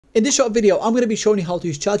In this short video, I'm going to be showing you how to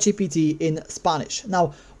use ChatGPT in Spanish.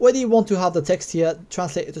 Now, whether you want to have the text here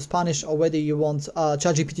translated to Spanish or whether you want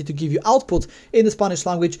ChatGPT to give you output in the Spanish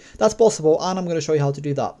language, that's possible, and I'm going to show you how to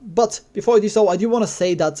do that. But before I do so, I do want to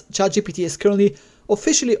say that ChatGPT is currently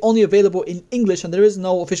officially only available in English, and there is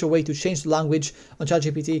no official way to change the language on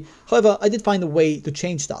ChatGPT. However, I did find a way to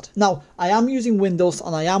change that. Now, I am using Windows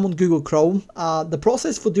and I am on Google Chrome. The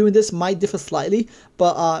process for doing this might differ slightly,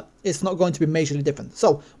 but it's not going to be majorly different.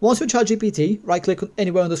 So once you're ChatGPT, right click on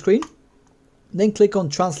anywhere on the screen, then click on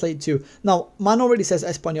Translate to. Now, mine already says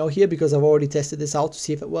Espanol here because I've already tested this out to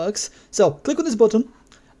see if it works. So click on this button,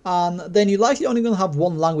 and then you're likely only going to have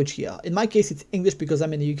one language here. In my case, it's English because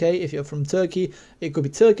I'm in the UK. If you're from Turkey, it could be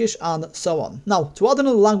Turkish and so on. Now, to add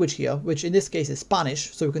another language here, which in this case is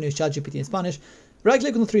Spanish, so we can use ChatGPT in Spanish, right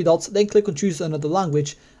click on the three dots, then click on Choose Another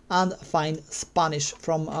Language and find Spanish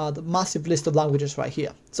from the massive list of languages right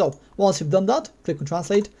here. So once you've done that, click on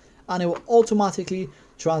Translate and it will automatically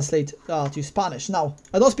translate to Spanish. Now,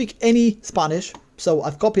 I don't speak any Spanish, so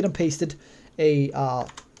I've copied and pasted a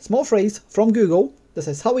small phrase from Google that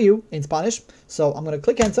says "How are you?" in Spanish. So I'm going to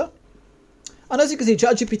click enter, and as you can see,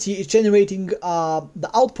 ChatGPT is generating the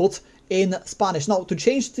output in Spanish. Now, to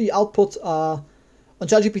change the output on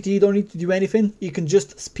ChatGPT, you don't need to do anything. You can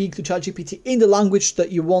just speak to ChatGPT in the language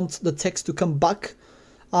that you want the text to come back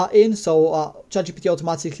in. So ChatGPT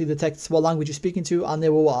automatically detects what language you're speaking to, and it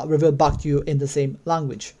will revert back to you in the same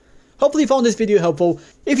language. Hopefully you found this video helpful.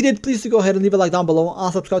 If you did, please do go ahead and leave a like down below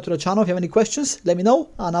and subscribe to the channel. If you have any questions, let me know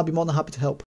and I'll be more than happy to help.